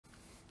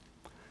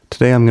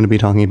Today I'm going to be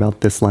talking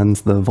about this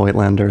lens, the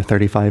Voigtlander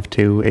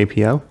 35-2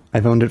 APO.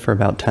 I've owned it for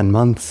about 10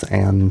 months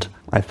and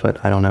I've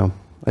put, I don't know,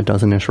 a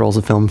dozen-ish rolls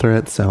of film through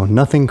it, so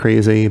nothing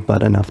crazy,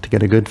 but enough to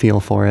get a good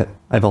feel for it.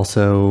 I've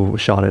also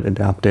shot it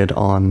adapted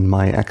on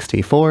my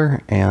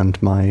X-T4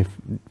 and my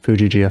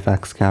Fuji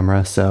GFX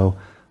camera, so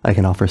I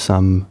can offer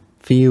some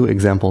few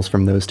examples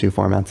from those two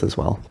formats as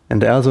well.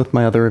 And as with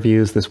my other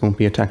reviews, this won't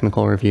be a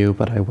technical review,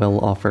 but I will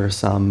offer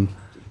some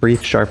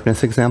brief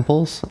sharpness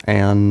examples,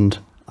 and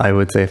I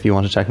would say if you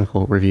want a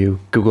technical review,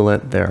 Google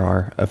it. There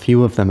are a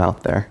few of them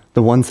out there.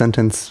 The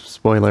one-sentence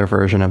spoiler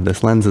version of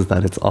this lens is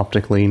that it's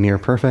optically near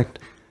perfect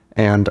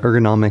and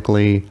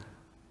ergonomically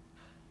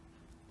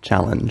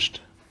challenged.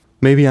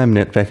 Maybe I'm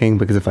nitpicking,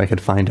 because if I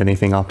could find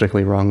anything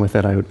optically wrong with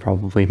it, I would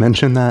probably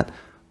mention that,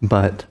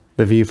 but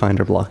the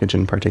viewfinder blockage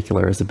in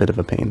particular is a bit of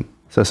a pain.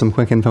 So some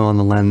quick info on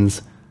the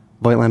lens.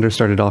 Voigtlander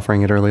started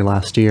offering it early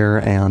last year,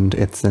 and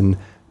it's an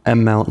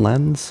M-mount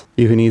lens.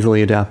 You can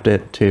easily adapt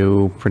it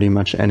to pretty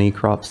much any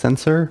crop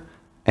sensor,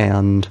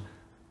 and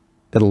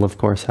it'll of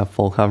course have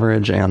full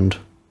coverage, and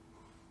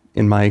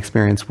in my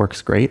experience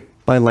works great.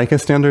 By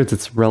Leica standards,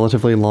 it's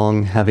relatively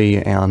long, heavy,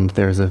 and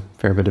there's a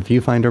fair bit of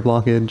viewfinder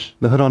blockage.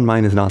 The hood on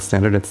mine is not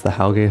standard, it's the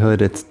Hauge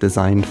hood. It's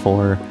designed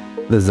for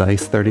the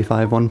Zeiss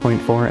 35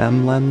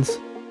 1.4M lens.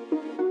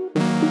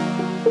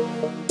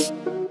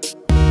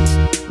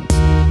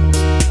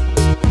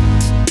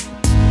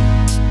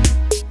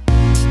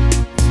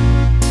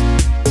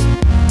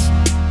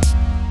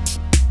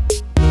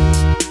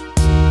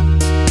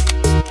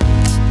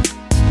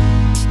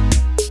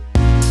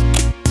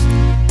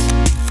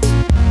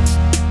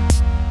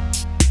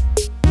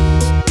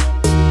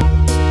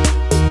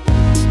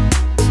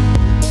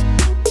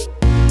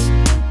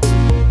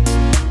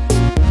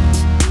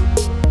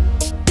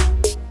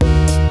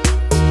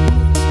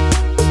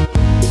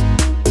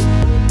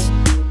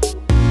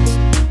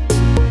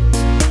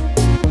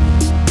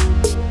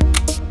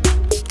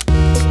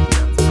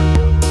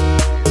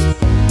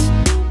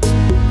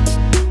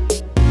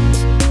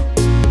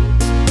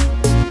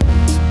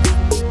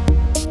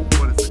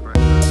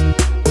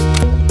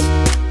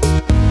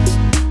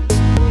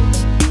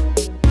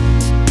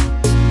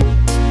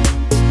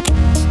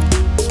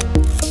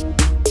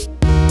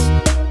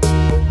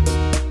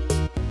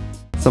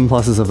 Some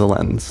pluses of the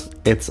lens.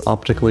 It's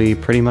optically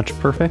pretty much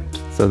perfect,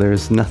 so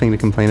there's nothing to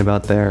complain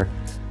about there.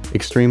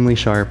 Extremely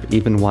sharp,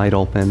 even wide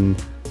open.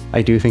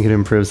 I do think it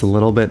improves a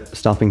little bit,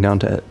 stopping down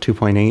to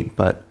 2.8,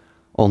 but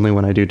only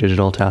when I do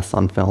digital tests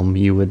on film.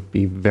 You would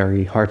be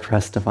very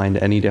hard-pressed to find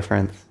any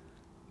difference.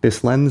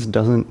 This lens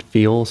doesn't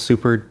feel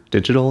super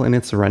digital in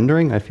its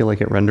rendering. I feel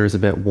like it renders a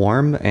bit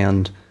warm,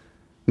 and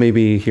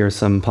maybe here's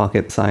some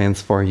pocket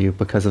science for you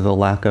because of the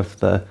lack of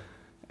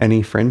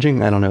any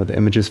fringing. I don't know, the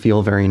images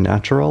feel very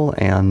natural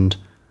and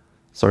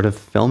sort of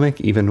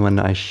filmic even when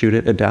I shoot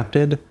it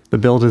adapted. The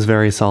build is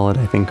very solid.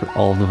 I think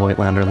all of the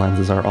Voigtlander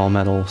lenses are all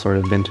metal, sort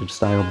of vintage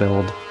style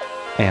build.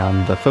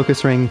 And the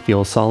focus ring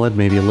feels solid,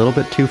 maybe a little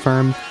bit too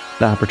firm.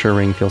 The aperture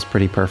ring feels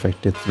pretty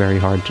perfect. It's very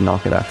hard to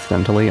knock it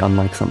accidentally,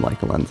 unlike some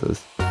Leica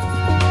lenses.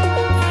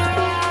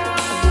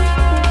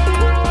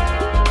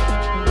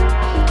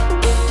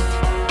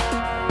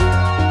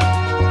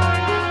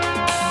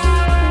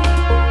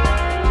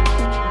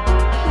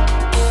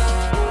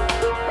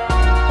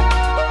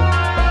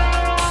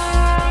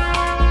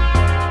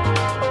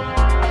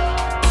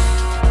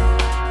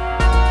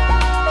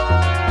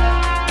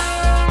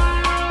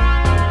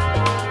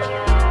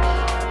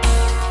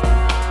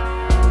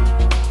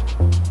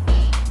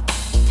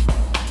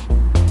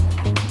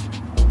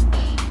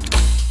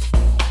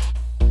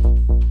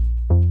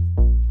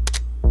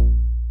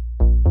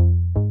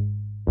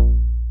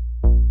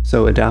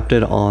 So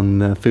adapted on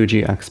the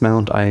Fuji X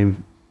mount,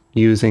 I'm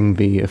using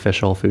the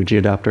official Fuji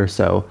adapter,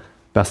 so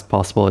best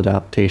possible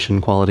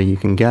adaptation quality you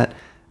can get,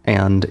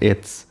 and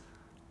it's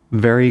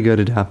very good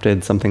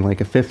adapted, something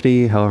like a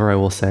 50. However, I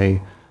will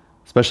say,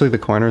 especially the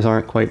corners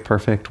aren't quite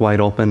perfect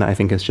wide open. I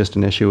think it's just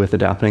an issue with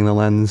adapting the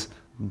lens,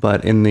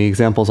 but in the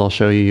examples I'll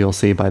show you, you'll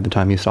see by the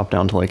time you stop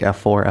down to like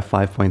f4,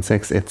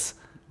 f5.6, it's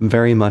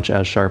very much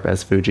as sharp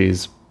as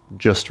Fuji's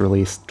just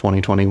released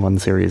 2021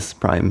 series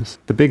primes.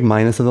 The big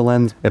minus of the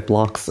lens, it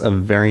blocks a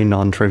very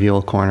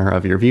non-trivial corner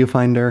of your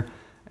viewfinder,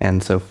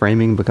 and so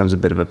framing becomes a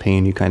bit of a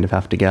pain. You kind of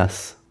have to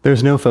guess.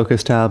 There's no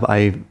focus tab.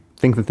 I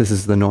think that this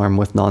is the norm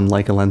with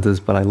non-Leica lenses,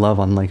 but I love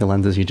on Leica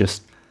lenses you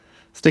just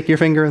stick your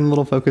finger in the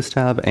little focus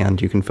tab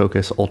and you can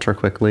focus ultra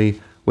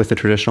quickly. With the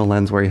traditional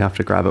lens where you have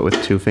to grab it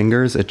with 2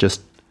 fingers, it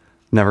just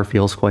never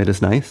feels quite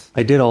as nice.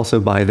 I did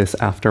also buy this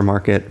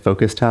aftermarket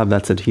focus tab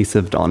that's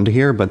adhesived onto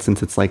here, but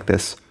since it's like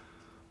this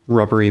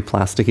rubbery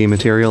plasticky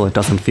material, it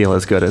doesn't feel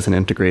as good as an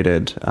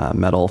integrated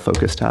metal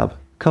focus tab.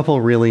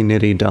 Couple really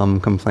nitty dumb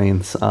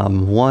complaints.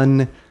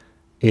 One,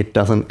 it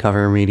doesn't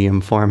cover mini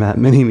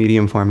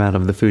medium format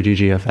of the Fuji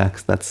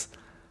GFX. That's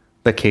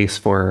the case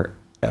for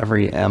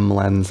every M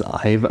lens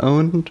I've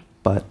owned,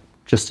 but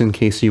just in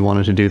case you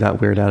wanted to do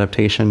that weird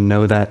adaptation,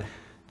 know that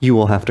you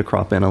will have to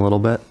crop in a little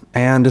bit.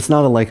 And it's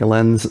not a Leica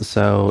lens,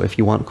 so if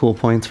you want cool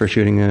points for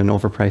shooting an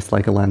overpriced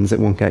Leica lens, it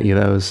won't get you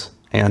those.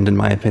 and in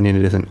my opinion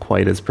it isn't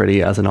quite as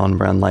pretty as an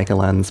on-brand Leica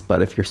lens,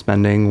 but if you're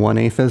spending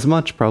 1/8 as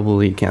much,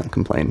 probably you can't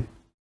complain.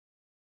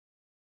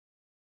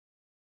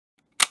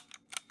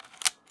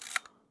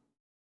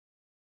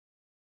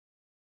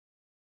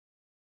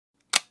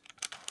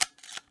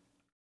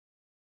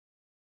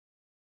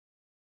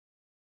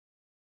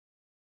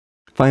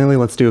 Finally,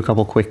 let's do a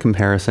couple quick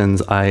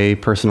comparisons. I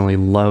personally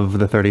love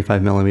the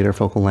 35mm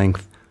focal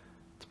length.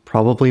 It's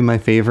probably my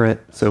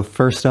favorite. So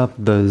first up,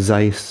 the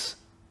Zeiss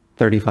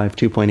 35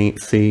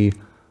 2.8C.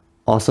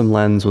 Awesome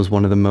lens, was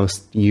one of the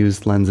most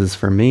used lenses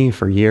for me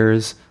for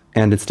years,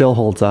 and it still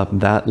holds up.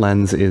 That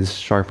lens is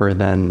sharper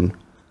than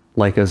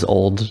Leica's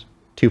old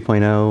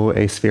 2.0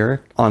 aspheric.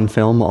 On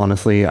film,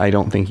 honestly, I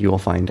don't think you will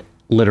find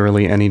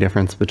literally any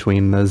difference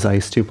between the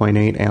Zeiss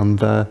 2.8 and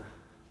the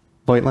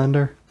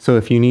Voigtlander. So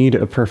if you need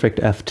a perfect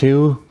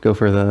f2, go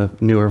for the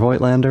newer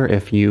Voigtlander.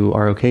 If you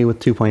are okay with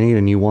 2.8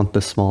 and you want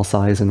the small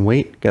size and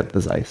weight, get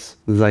the Zeiss.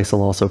 The Zeiss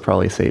will also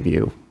probably save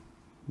you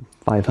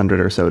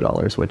 $500 or so,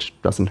 which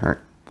doesn't hurt.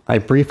 I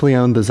briefly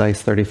owned the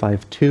Zeiss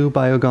 35-2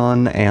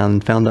 Biogon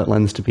and found that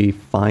lens to be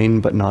fine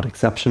but not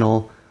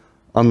exceptional.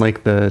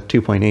 Unlike the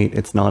 2.8,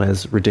 it's not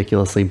as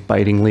ridiculously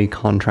bitingly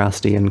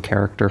contrasty and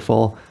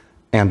characterful,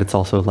 and it's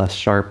also less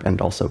sharp and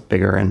also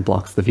bigger and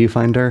blocks the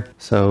viewfinder.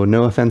 So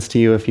no offense to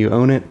you if you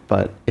own it,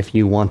 but if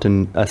you want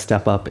a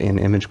step up in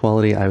image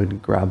quality, I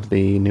would grab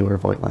the newer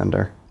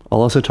Voigtlander.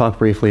 I'll also talk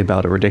briefly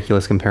about a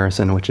ridiculous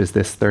comparison, which is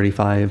this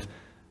 35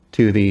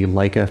 to the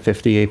Leica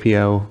 50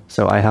 APO.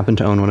 So I happen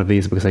to own one of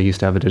these because I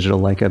used to have a digital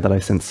Leica that I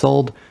since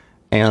sold,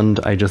 and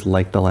I just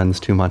like the lens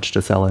too much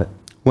to sell it.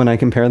 When I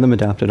compare them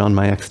adapted on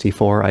my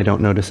X-T4, I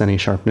don't notice any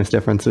sharpness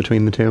difference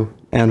between the two.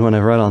 And when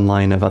I've read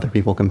online of other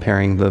people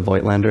comparing the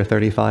Voigtlander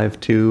 35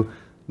 to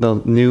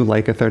the new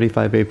Leica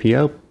 35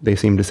 APO, they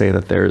seem to say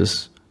that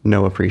there's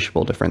no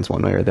appreciable difference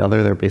one way or the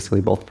other. They're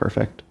basically both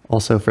perfect.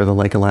 Also, for the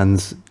Leica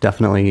lens,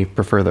 definitely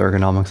prefer the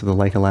ergonomics of the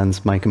Leica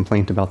lens. My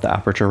complaint about the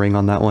aperture ring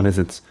on that one is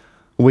it's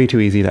way too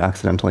easy to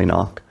accidentally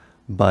knock.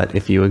 But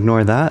if you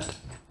ignore that,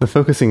 the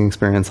focusing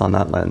experience on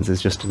that lens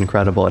is just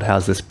incredible. It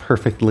has this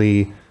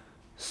perfectly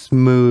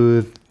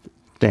smooth,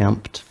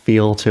 damped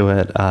feel to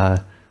it.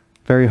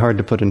 Very hard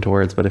to put into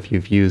words, but if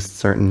you've used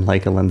certain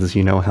Leica lenses,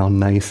 you know how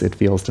nice it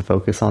feels to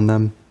focus on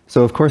them.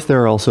 So of course there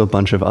are also a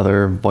bunch of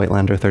other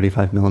Voigtlander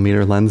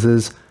 35mm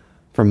lenses.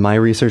 From my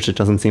research, it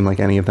doesn't seem like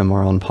any of them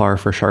are on par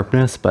for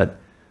sharpness, but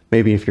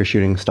maybe if you're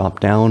shooting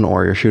stop down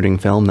or you're shooting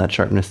film, that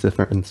sharpness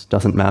difference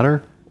doesn't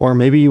matter. Or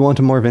maybe you want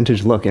a more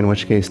vintage look, in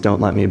which case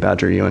don't let me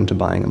badger you into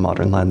buying a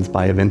modern lens.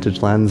 Buy a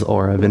vintage lens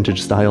or a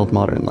vintage styled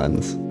modern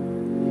lens.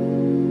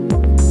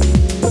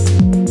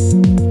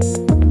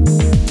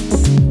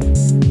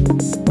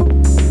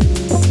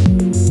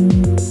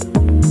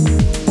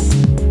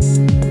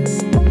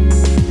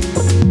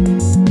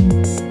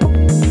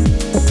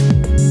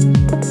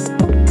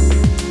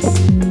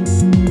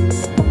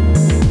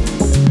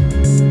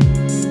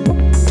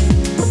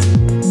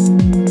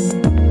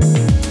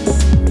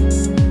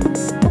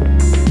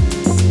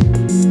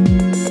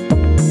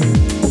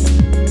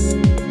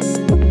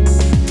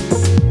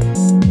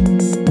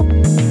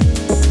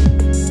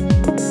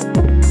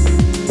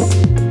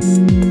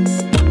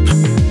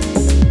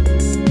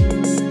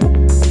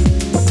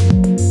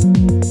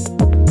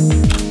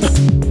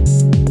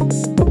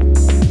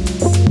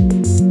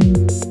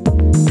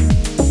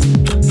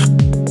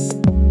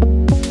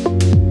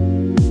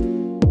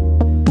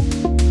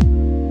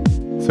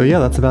 So yeah,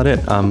 that's about it.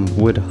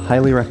 Would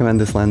highly recommend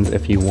this lens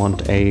if you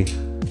want a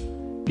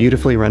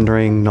beautifully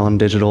rendering,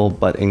 non-digital,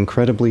 but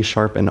incredibly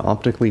sharp and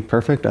optically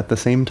perfect at the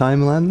same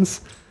time lens.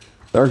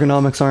 The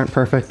ergonomics aren't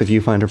perfect, the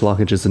viewfinder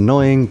blockage is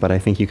annoying, but I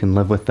think you can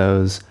live with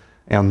those.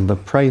 And the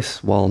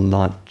price, while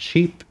not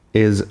cheap,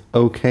 is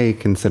okay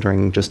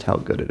considering just how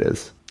good it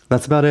is.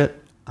 That's about it.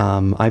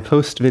 I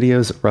post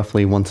videos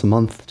roughly once a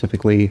month,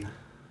 typically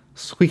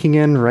squeaking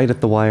in right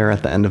at the wire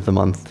at the end of the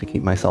month to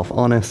keep myself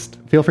honest.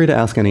 Feel free to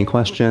ask any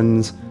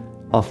questions,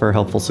 offer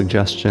helpful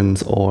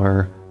suggestions,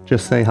 or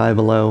just say hi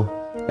below.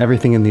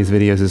 Everything in these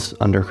videos is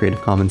under Creative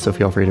Commons, so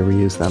feel free to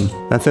reuse them.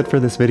 That's it for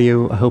this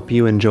video. I hope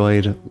you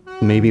enjoyed,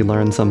 maybe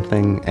learned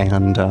something,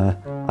 and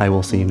I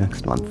will see you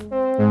next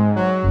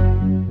month.